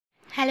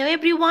Hello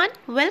everyone,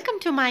 welcome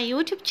to my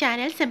YouTube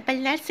channel Simple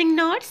Nursing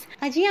Notes.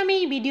 आज हम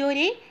ये video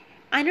रे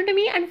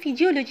anatomy and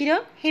physiology row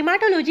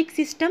hematologic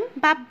system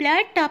बा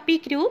blood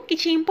topic रो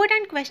किछि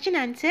important question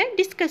answer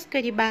discuss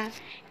करिबा.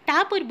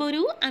 ता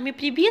पूर्वरु आमे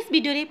previous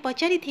वीडियो रे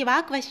पचारि थिबा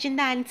question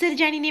दा answer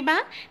जानि नेबा.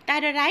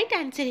 तार right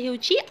answer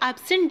हेउछि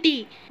option D,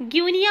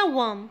 guinea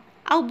worm.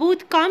 आउ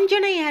बहुत कम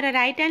जन यार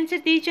राइट आंसर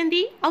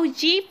देइचंती आउ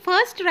जे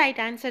फर्स्ट राइट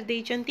आंसर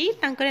देइचंती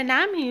तांकर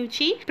नाम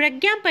हेउछि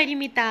प्रज्ञा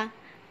परिमिता.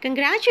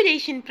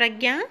 कंग्रेचुलेशन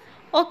प्रज्ञा.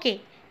 ओके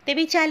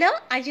तेबे चलो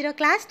आज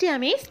क्लास टी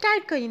आमे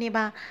स्टार्ट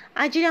करिनेबा.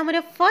 आज हमर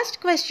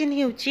first question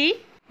हेउछि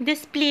the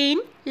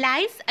spleen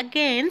lies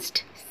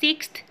against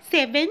 6th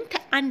 7th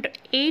and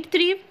 8th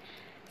rib,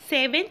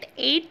 7th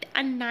 8th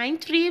and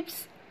 9th ribs,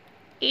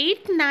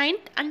 8th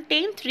 9th and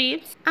 10th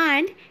ribs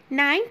and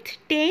 9th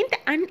 10th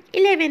and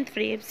 11th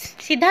ribs.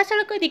 सीधा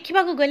सड़क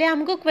देखा गले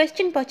हमको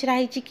क्वेश्चन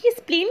पचराई कि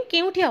spleen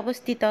केउठी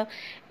अवस्थित.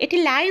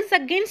 एटी लाइज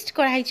अगेंस्ट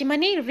कराई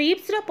माने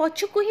ribs रो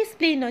पछकु ही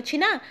spleen अछि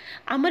ना.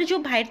 हमर जो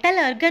वाइटल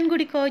ऑर्गन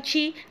गुडिक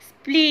अछि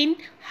स्प्लीन,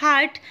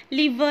 हार्ट,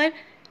 लिवर,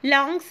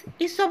 लंग्स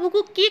ये सब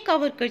को की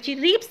कवर करछि,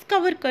 रिब्स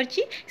कवर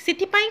करछि.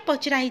 सेति पई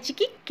पचराई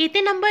कि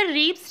केते नंबर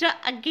रिब्स रो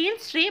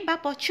अगेंस्ट रे बा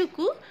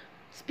पछकु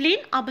स्प्लीन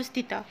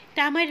अवस्थित.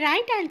 Tomar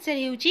right answer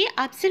हेउची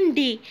option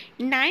D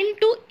 9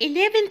 to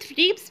 11th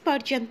ribs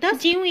पर्यंत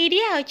जो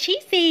एरिया अछि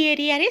से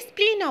एरिया रे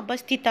स्प्लीन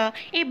अवस्थित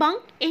एवं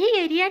एही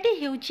एरिया टे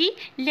हेउची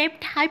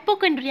left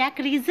hypochondriac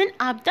reason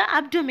of the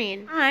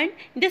abdomen and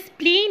the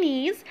spleen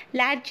is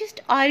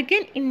largest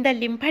organ in the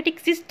lymphatic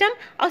system.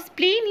 और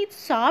spleen is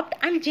soft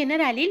and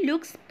generally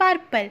looks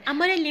purple.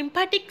 हमर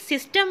लिम्फेटिक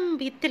सिस्टम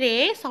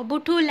भितरे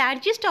सबुठु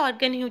लार्जेस्ट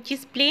ऑर्गन हेउची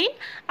स्प्लीन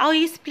और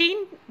ई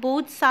spleen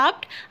बहुत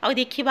soft और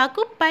देखिबा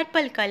को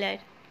purple colour.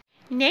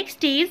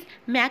 Next is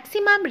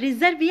maximum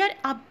reservoir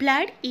of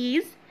blood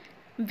is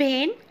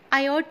when,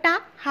 iota,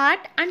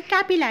 heart and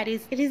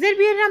capillaries.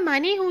 Reservoir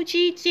माने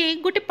होची जे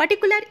गोटे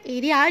पर्टिकुलर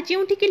एरिया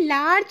जेउठी कि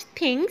लार्ज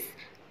थिंग्स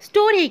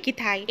स्टोर हेकी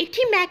थाए.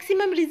 एठी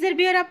maximum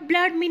reservoir of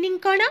blood meaning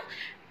कोन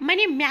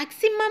माने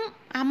maximum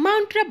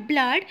amount of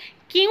blood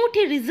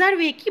केउठी reserve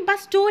हेकी बा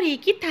स्टोर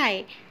हेकी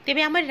थाए.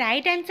 तेबे हमर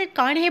राइट आंसर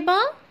कोन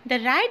हेबो? The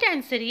right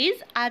answer is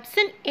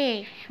option A.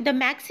 The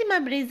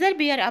maximum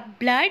reservoir of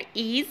blood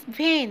is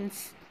veins.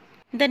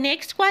 The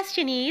next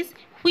question is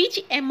which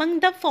among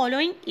the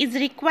following is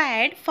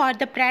required for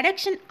the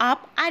production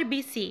of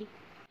RBC?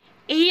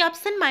 एही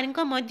option मानक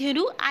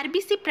मध्यरु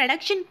RBC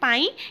production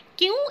पाई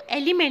क्यों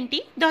element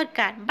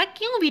दरकार बा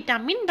क्यों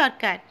vitamin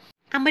दरकार.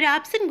 हमर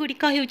option Gudi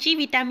कहउची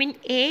vitamin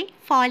A,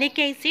 folic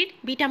acid,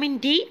 vitamin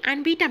D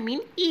and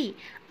vitamin E.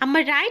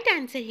 हमर right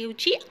answer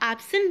हेउची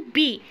option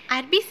B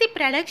RBC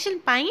production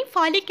पाई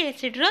folic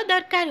acid रो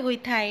दरकार होई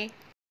थाए.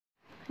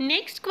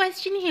 Next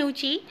question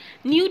हेउची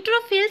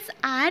neutrophils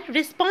are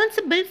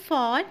responsible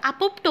for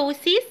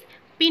apoptosis,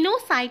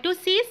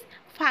 pinocytosis,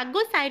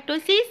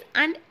 phagocytosis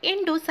and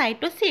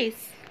endocytosis.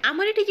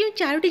 हमर एठी जे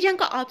Charoti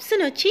जांक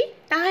option अछि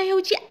ता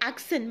हेउची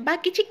action बा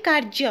किछि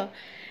कार्य.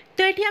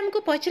 तो ये हमको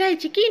पचराई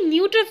कि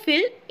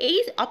न्यूट्रोफिल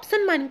एई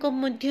ऑप्शन मान को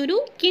मध्यरु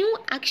क्यों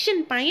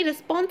एक्शन पाई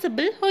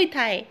रिस्पांसिबल होई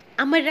थाए.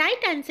 हमर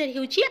right answer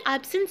हेउची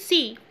option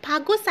C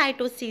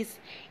phagocytosis.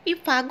 ई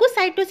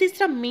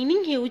फागोसाइटोसिस रा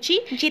मीनिंग हेउची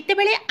जेते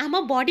बेले आम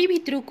बॉडी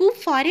भितर को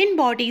फॉरेन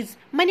बॉडीज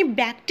माने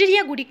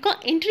बैक्टीरिया गुडी को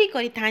एंट्री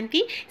करि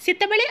थांती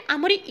सेते बेले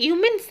हमर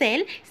ह्यूमन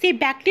सेल से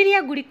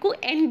बैक्टीरिया गुडी को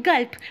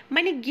एनगल्फ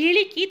माने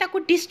गिली की ताको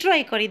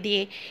डिस्ट्रॉय करि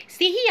दिए.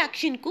 सेही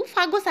एक्शन को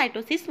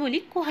फागोसाइटोसिस बोली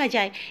कहा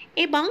जाय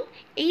एवं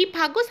एही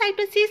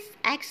phagocytosis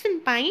action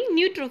pi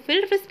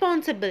neutrophil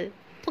responsible.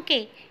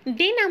 Okay,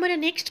 then our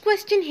next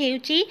question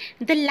हेउची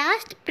the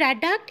last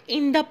product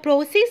in the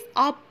process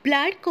of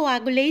blood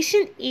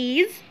coagulation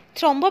is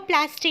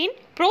thromboplastin,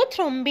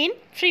 prothrombin,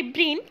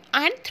 fibrin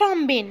and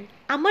thrombin.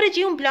 हमर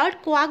जे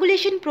ब्लड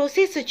कोआगुलेशन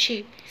प्रोसेस अछि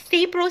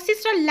से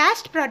प्रोसेस रो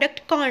last product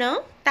कोन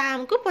ता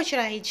हमको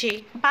पचराई छे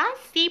बा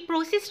से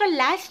process रो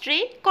last रे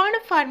कोन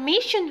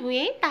formation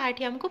हुए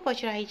ताठी हमको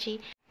पचराई छे.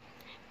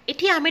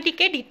 एठी हमें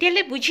टिके डिटेल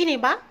रे बुझी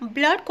नेबा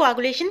ब्लड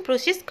कोआगुलेशन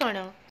प्रोसेस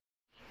कोन.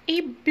 ए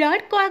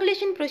blood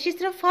coagulation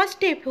process row first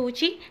step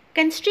होची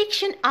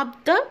constriction of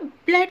the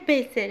blood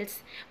vessels.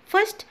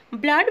 First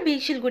blood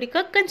vessel गुडी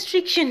का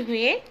कंस्ट्रिक्शन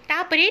हुए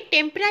तापरे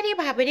टेम्पररी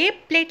भाबरे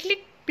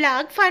प्लेटलेट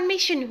प्लग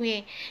फॉर्मेशन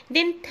हुए.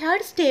 देन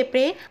थर्ड स्टेप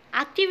रे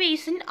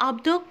activation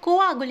of the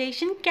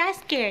coagulation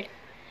cascade.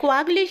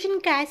 Coagulation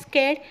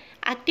cascade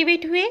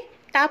activate हुए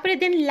तापरे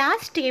then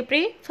last step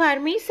रे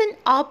formation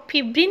of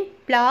fibrin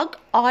plug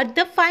और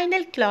the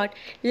final clot.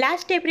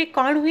 Last step रे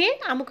कोन हुए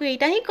हमको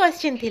एटा ही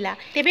क्वेश्चन थिला.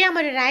 तेबे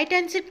हमर राइट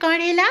आंसर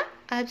कोन हैला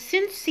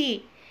option see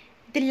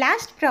the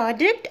last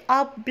product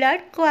of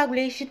blood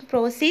coagulation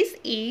process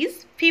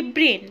is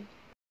fibrin.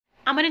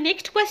 हमर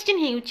next question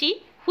हेउची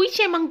which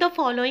among the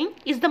following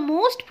is the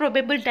most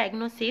probable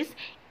diagnosis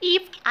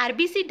if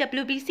RBC,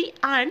 WBC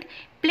and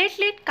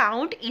platelet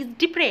count is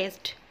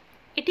depressed.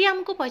 Eighty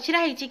आमको पचरा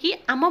है कि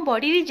आम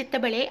body रे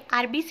जितेबले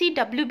RBC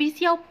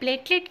WBC और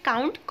platelet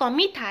count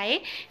कमी थाए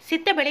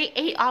सेतेबले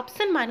एही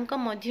ऑप्शन मानक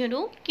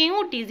मध्यरु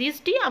केउ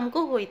डिजीज टी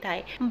आमको होई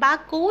थाए बा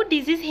को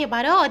डिजीज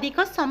हेबार अधिक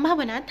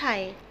संभावना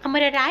थाए।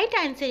 हमर right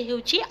answer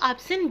हेउची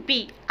option B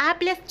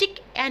aplastic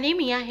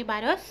anaemia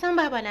हेबार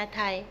संभावना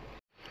थाए।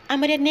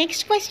 हमर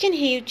next question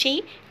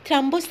हेउची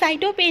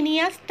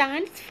thrombocytopenia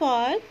stands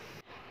for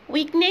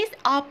weakness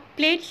of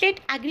platelet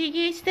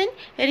aggregation,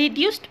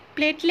 reduced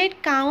platelet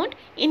count,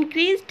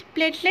 increased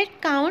platelet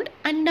count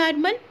and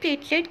normal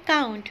platelet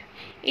count।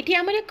 इठी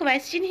हमर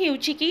क्वेश्चन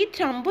हेउची कि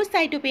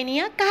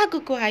थ्रोम्बोसाइटोपेनिया काहाको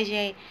कुहा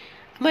जाय।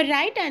 हमर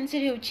राइट आंसर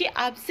हेउची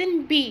ऑप्शन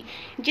बी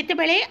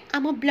जितेबले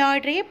आम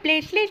blood रे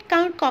प्लेटलेट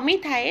काउंट कमी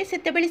थाए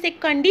सेतेबले से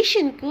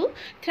कंडीशन को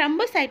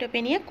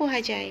थ्रोम्बोसाइटोपेनिया कुहा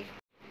जाय।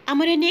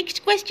 Our next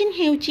question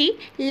हेउची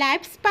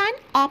life span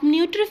of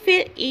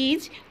neutrophil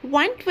is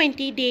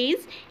 120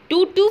 days, 2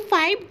 to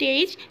 5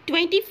 days,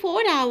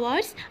 24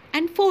 hours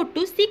and 4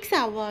 to 6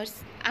 hours।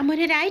 Our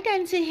right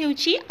answer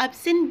हेउची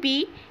option B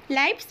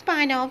life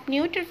span of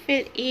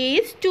neutrophil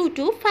is 2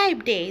 to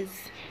 5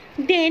 days।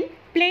 Then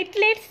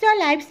platelets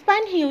life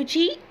span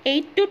हेउची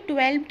 8 to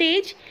 12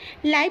 days,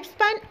 life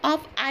span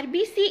of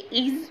RBC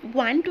is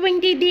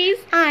 120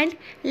 days and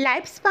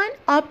life span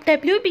of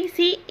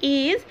WBC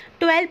is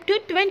 12 to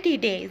 20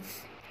 days।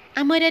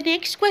 Our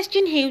next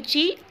question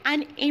हेउची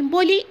an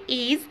emboli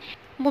is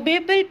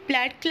movable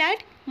blood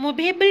clot,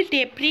 movable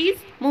debris,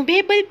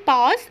 movable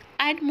pus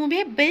and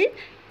movable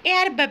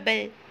air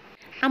bubble।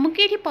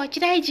 हमके ये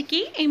पचरा है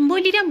कि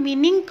emboli रा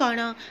meaning कौन।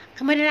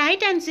 हमारा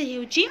right answer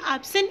हेउची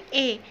option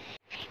A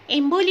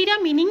emboli रा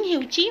meaning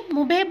हेउची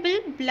movable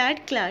blood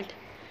clot.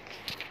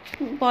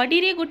 Body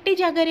रे गोटे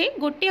जगह रे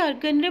गोटे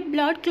ऑर्गन रे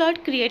ब्लड क्लॉट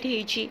क्रिएट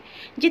हेची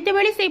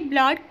जितेबले से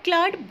ब्लड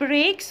क्लॉट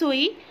ब्रेक्स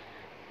होई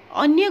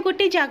अन्य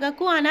गोटे जगह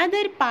को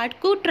अनदर पार्ट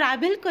को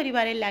ट्रैवल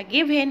करिवारे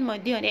लागे वेन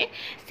मध्य रे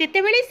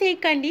सेतेबले से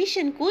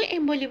कंडीशन को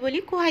एम्बोली बोली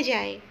कुहा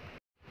जाए।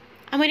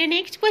 हमारे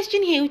next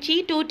question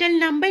हेउची total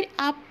number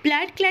of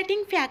blood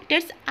clotting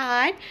factors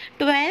are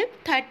 12,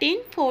 13,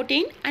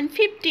 14 and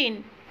 15।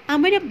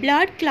 हमारे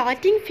ब्लड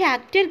क्लॉटिंग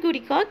फैक्टर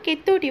गुड़िक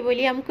केतोटी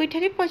बोली हमको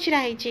इठारे पचरा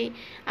है।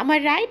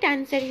 हमार right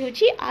answer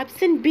हेउची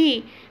option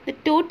be the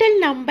total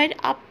number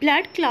of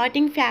blood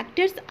clotting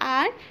factors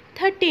are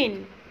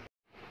 13।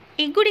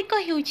 एगुड़िक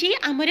हेउची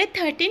हमरे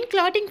 13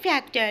 clotting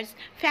factors.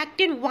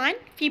 Factor 1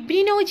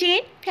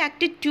 fibrinogen,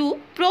 factor 2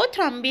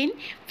 prothrombin,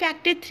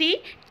 factor 3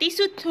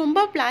 tissue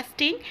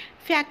thromboplastin,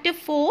 factor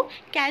 4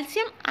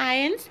 calcium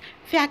ions,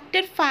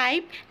 factor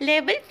 5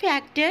 level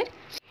factor,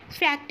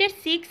 factor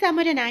 6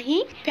 हमारे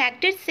नहीं,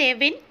 factor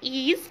 7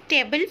 is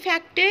stable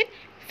factor,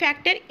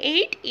 factor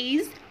 8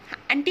 is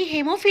anti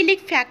haemophilic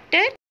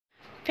factor,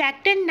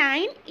 factor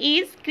 9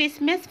 is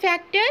Christmas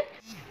factor,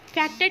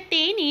 factor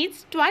 10 is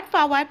Stuart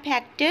power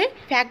factor,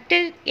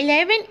 factor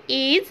 11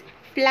 is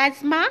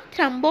plasma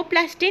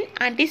thromboplastin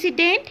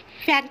antecedent,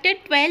 factor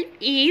 12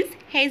 is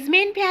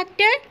हेजमैन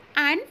factor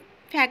and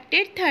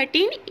factor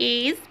 13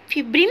 is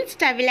fibrin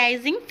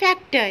stabilising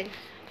factor.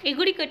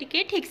 एगुड़िक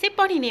टिके ठीक से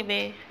पढ़ी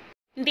नेबे।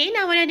 Then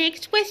our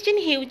next question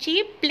हेउची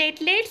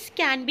platelets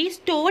can be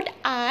stored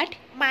at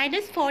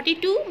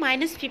 -42,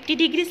 -50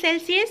 degrees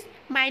Celsius,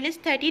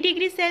 -30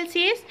 degrees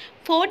Celsius,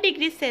 4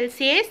 degrees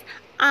Celsius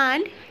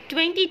and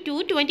 22,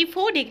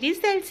 24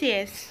 degrees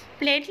Celsius।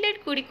 Platelet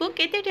Gudi को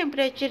केते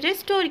temperature रे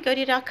store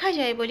करी रखा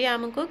जाए बोली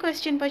हमको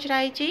क्वेश्चन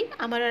पचराई छी।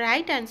 हमारा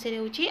right answer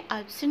हेउची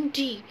option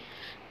D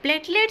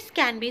platelets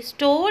can be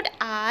stored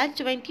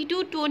at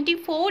 22,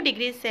 24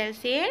 degrees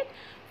Celsius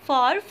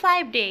for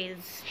 5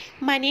 days।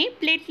 माने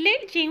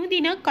प्लेटलेट जो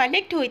दिन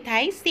कलेक्ट होता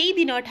है से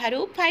दिन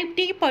ठारू 5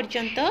 डे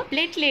पर्यंत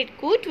प्लेटलेट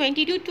को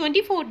 22,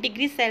 24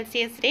 degrees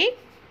Celsius रे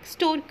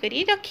स्टोर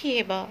करी रखी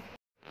हेबा।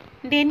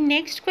 Then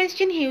next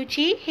question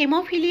हेउची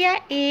haemophilia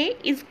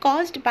A is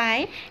caused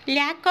by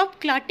lack of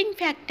clotting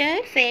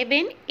factor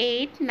 7,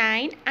 8,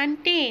 9 and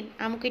 10।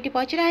 हमको ये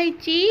पचरा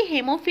है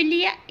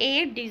हेमोफिलिया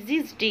ए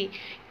डिजीज टी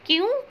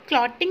क्यों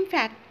क्लॉटिंग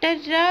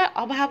फैक्टर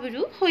अभाव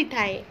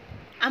होता है।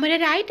 हमारा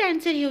right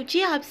answer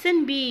हेउची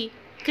option B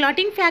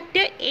clotting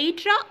factor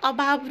 8 रा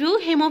अभाव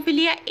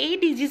हेमोफिलिया ए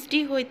डिजीज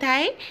टी होता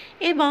है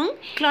एवं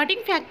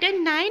क्लॉटिंग फैक्टर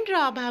 9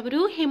 रा अभाव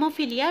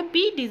हेमोफिलिया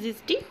बी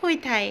डिजीज टी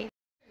होता है।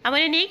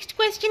 हमारा next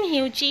question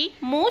हेउची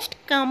most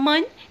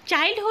common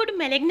childhood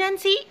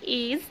malignancy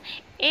is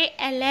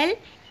ALL,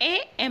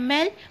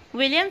 AML,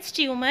 Williams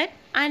tumour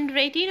and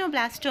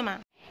retinoblastoma.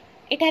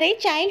 एठारे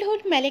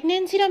चाइल्डहुड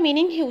मैलिग्नेंसी रा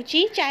meaning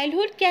हेउची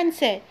childhood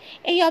cancer.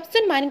 A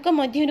option मानक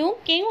मध्यनु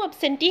केउ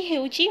option T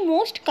हेउची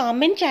most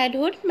common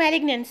childhood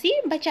malignancy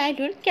बा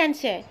चाइल्डहुड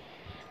कैंसर।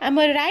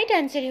 हमर right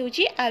answer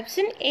हेउची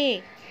option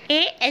A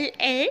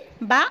ALL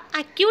बा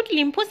acute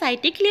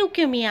lymphocytic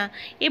leukaemia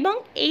एवं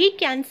ए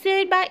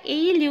cancer बा ए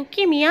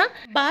leukaemia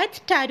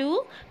birth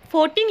ठारू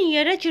 14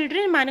 ईयर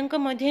चिल्ड्रेन मानक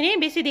मध्यने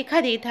बेसी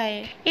देखा देता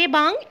है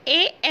एवं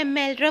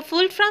AML रा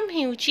full form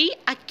हेउची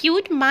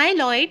acute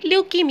myeloid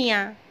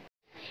leukaemia.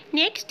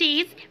 Next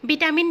is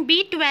vitamin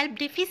B12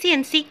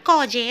 deficiency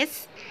causes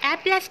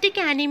aplastic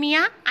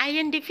anemia,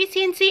 iron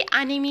deficiency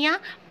anemia,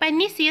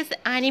 pernicious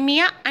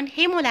anemia and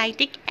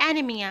hemolytic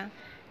anemia.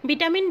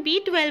 Vitamin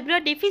B12 row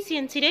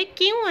deficiency रे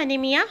क्यों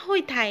anemia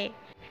होई थाए?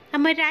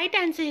 हमर right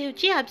answer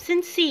हेउची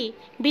option C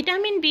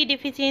vitamin B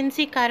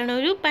deficiency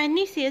कारणरू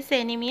pernicious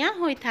anemia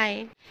होई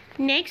थाए.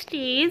 Next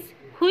is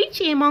which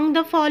among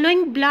the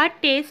following blood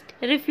test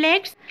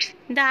reflects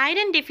the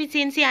iron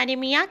deficiency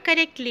anemia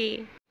correctly?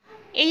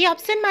 एही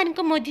option मान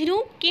को मध्यरु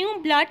क्यों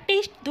ब्लड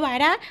टेस्ट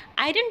द्वारा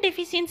iron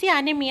deficiency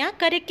anaemia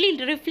correctly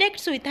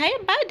reflects होई थाए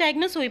बा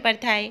डायग्नोस होई पर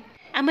थाए.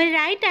 हमर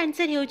right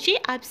answer हेउची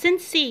option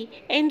C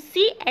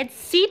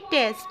MCHC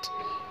test.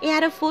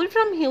 यार full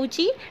form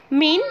हेउची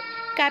mean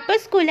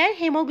कैपस्कुलर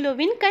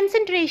haemoglobin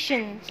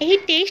concentration. एही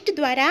टेस्ट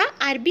द्वारा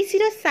आरबीसी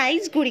रो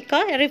साइज गुड़िक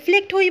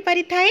रिफ्लेक्ट होई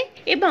पारि थाए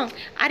एवं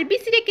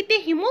आरबीसी रे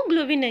केते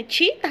हेमोग्लोबिन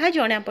अछि ताहा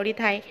जणा पड़ी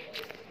थाए.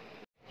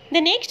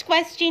 The next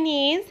question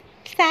is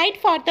site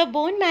for the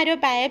bone marrow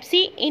biopsy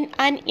in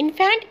an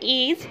infant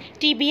is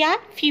tibia,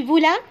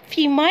 fibula,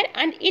 femur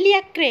and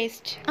iliac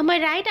crest. हमर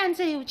right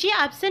answer हेउची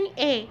option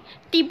A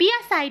tibia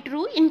site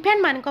रु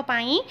इन्फेंट मान को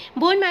पाई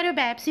बोन मैरो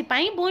बायोप्सी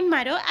पाई bone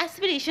marrow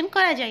aspiration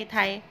करा जाय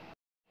थाए.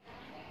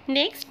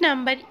 Next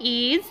number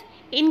is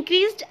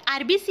increased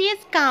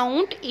RBCs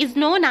count is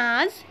known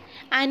as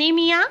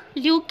anemia,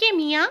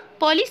 leukemia,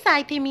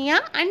 polycythemia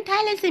and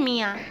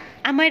thalassemia.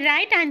 हमर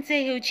right answer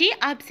हेउची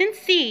option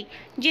C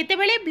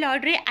जेतेबेले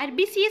blood रे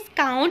RBCs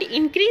count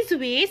increase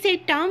हुए से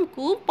टर्म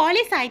को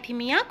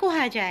पॉलीसाइथेमिया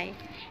कहा जाए.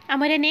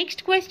 हमर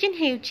next question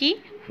हेउची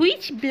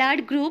which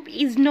blood group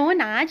is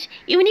known as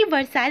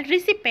universal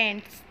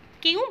recipients.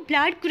 क्यों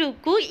blood group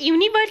को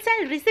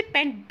यूनिवर्सल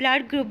रेसिपिएंट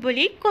ब्लड ग्रुप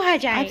बोली कहा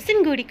जाए.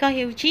 Option गुड़िक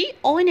हेउची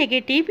O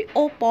negative,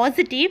 O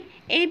positive,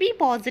 AB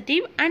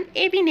positive and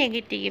AB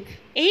negative.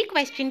 एही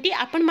क्वेश्चन टी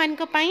आपण मान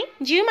को पाई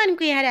जे मान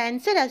को यार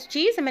आंसर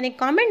आछी से माने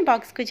कमेंट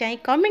बॉक्स को जाई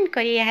कमेंट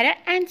करी यार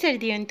आंसर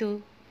दियंतु.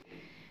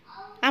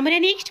 हमरा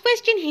next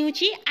question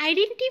हेउची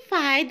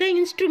identify the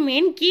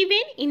instrument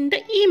given in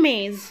the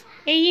image.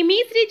 A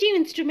image रे जे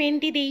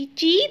इंस्ट्रूमेंट टी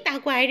देइची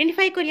ताको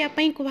आइडेंटिफाई करिया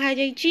पई कहवा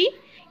जाईची.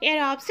 यार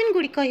ऑप्शन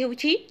गुड़िक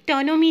हेउची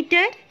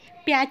टोनोमीटर,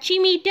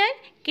 पैचीमीटर,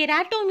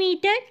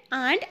 केराटोमीटर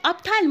एंड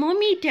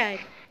ऑप्थाल्मोमीटर.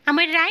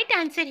 हमर right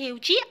answer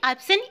हेउची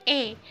option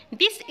A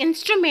this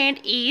instrument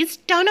is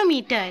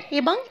tonometer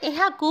एवं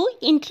एहा को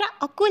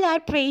इंट्राऑक्युलर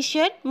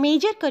प्रेशर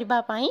मेजर करबा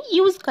पई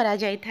यूज करा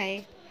जाय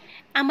थाए.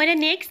 हमर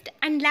next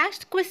and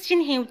last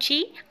question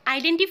हेउची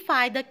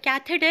identify the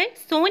catheter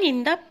shown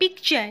in the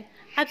picture.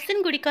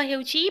 Option गुड़िक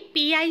हेउची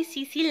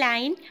PICC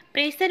line,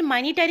 pressure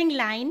monitoring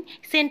line,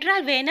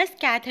 central venous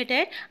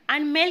catheter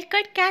and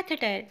मेलकट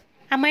catheter.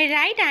 हमर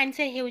राइट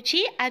आंसर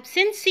हेउची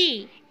ऑप्शन सी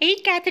एही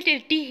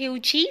catheter T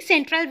हेउची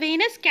central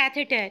venous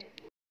catheter.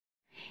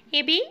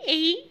 एबे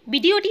एही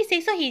वीडियोटी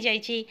शेष हो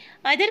जाइछि.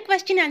 Other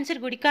question answer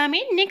गुड़िक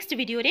आमे next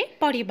video रे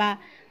पढ़िबा.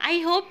 I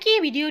hope कि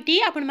वीडियोटी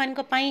आपण मान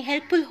को पाई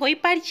हेल्पफुल होई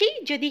पारछि.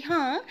 जदि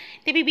हाँ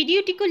तेबे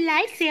वीडियोटी को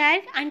लाइक,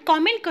 शेयर एंड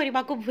कमेंट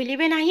करबा को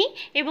भूलिबे नाही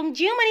एवं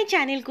जे माने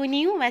चैनल को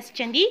न्यू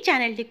आछिछन्ती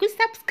चैनल को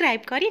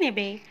सब्सक्राइब करि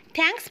नेबे.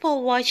 Thanks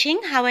for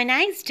watching. Have a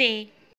nice day.